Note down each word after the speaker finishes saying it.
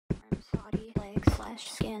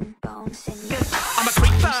flesh, skin, bone, sinew. I'm a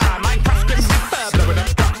creeper, Minecraft grim reaper, blowing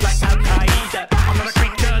up rocks like Al-Qaeda. I'm not a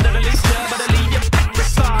creature that'll lead you, but I'll leave you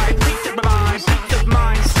petrified. Peace of mind, peace of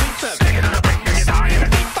mind, sweeper. Taking on a break and you're dying to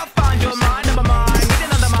deep. I'll find your mind, never mind.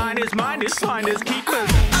 Reading on the mind is finders, keepers.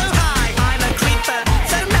 Oh hi, I'm a creeper,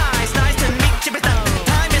 so nice, nice to meet you, but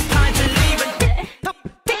time is time to leave and top,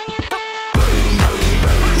 tick, top. Boom, boom,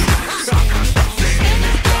 boom. I can't stop singing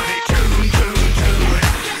this bloody tune, tune, tune.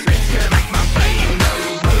 It's gonna make my brain go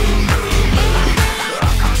boom, boom, boom.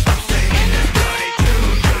 I can't stop singing this bloody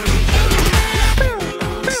tune, tune, tune. Boom,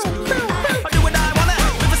 boom, boom. I do what I wanna,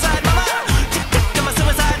 riverside mama. Tick, tick, I'm a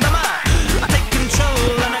suicide mama. I take control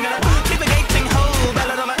and I'm gonna leave a gaping hole.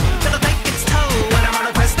 Belladonna, that'll take its toll. When I'm on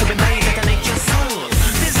a quest to be made, detonate your soul.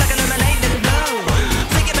 This like a lemonade and blow.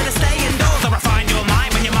 Think you better stay indoors or I find your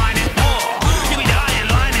mind when you're mining ore. You'll be dying,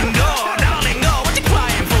 lying and gore. Darling, gore, what you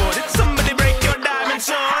crying for? Did somebody break your diamond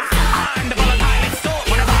sword? I'm the volatile thought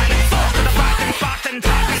with a violent thought. To the fight and spark and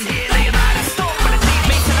talk and hear the united stalk. But it leaves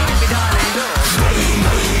me tonight, be darling, door. Boom,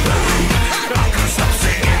 boom, boom. I can't stop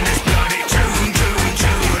singing this bloody tune, tune,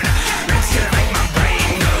 tune. It's gonna make my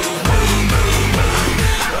brain go boom, boom, boom.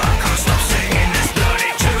 I can't stop singing this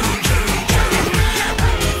bloody tune, tune, tune.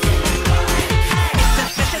 It's a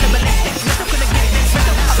special and ballistic missile, gonna get this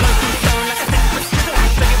rhythm. I blow through stone like a separate sizzle.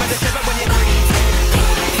 So you better shiver when you breathe.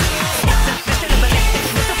 It's a special and ballistic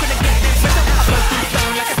missile, gonna get this rhythm. I blow through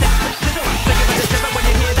stone like a separate sizzle. So you better shiver when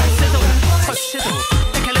you hear that sizzle. Oh shizzle,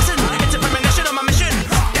 take a listen. It's a premonition on my mission.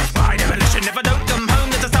 Death by demolition. If I don't come home,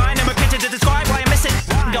 there's a sign. I'm repeated to describe why I'm missing.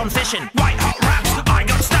 Gone fishing, white hot raps. I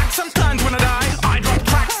got stacks. Sometimes when I die, I drop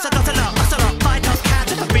tracks. I got a lot, hustle up, fight off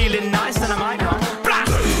cat. If I'm feeling nice, then I might go.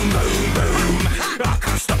 Blast! Boom, boom, boom. I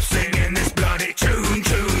can't stop singing this bloody tune,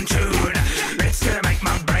 tune, tune. It's gonna make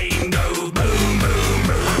my brain go boom, boom,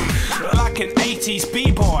 boom. Like an 80s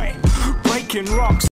b-boy, breaking rocks.